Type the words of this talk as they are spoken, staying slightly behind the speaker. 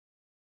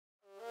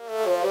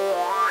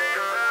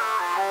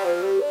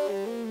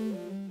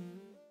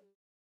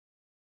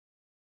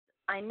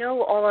I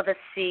know all of us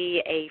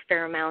see a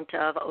fair amount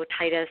of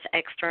otitis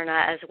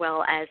externa as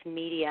well as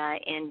media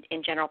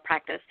in general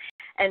practice.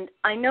 And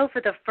I know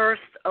for the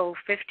first,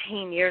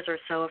 15 years or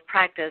so of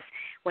practice,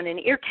 when an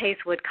ear case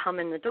would come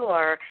in the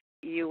door,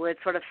 you would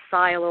sort of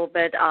sigh a little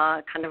bit,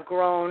 kind of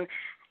groan,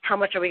 how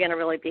much are we going to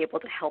really be able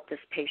to help this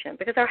patient?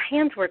 Because our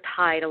hands were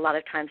tied a lot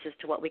of times as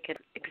to what we could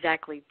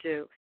exactly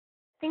do.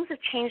 Things have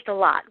changed a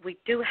lot. We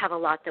do have a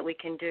lot that we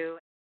can do.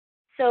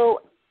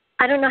 So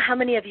I don't know how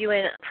many of you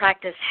in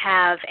practice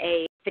have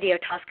a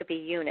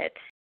video-otoscopy unit.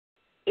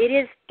 It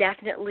has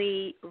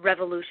definitely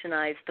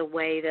revolutionized the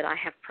way that I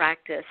have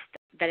practiced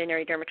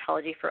veterinary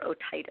dermatology for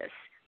otitis.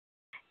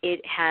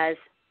 It has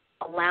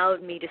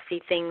allowed me to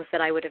see things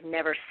that I would have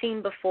never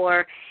seen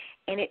before,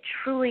 and it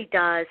truly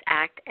does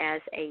act as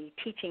a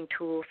teaching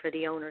tool for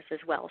the owners as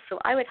well. So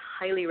I would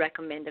highly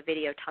recommend a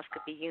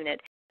video-otoscopy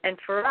unit. And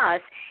for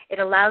us, it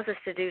allows us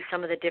to do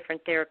some of the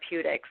different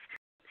therapeutics.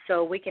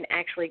 So we can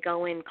actually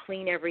go in,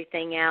 clean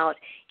everything out,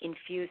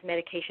 infuse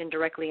medication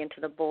directly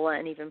into the bulla,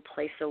 and even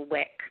place a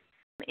wick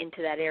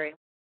into that area.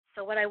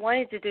 So what I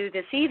wanted to do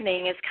this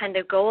evening is kind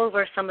of go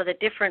over some of the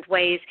different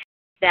ways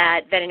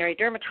that veterinary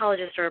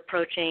dermatologists are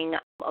approaching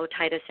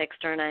otitis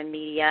externa and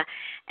media,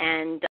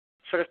 and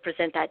sort of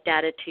present that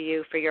data to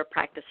you for your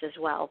practice as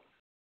well.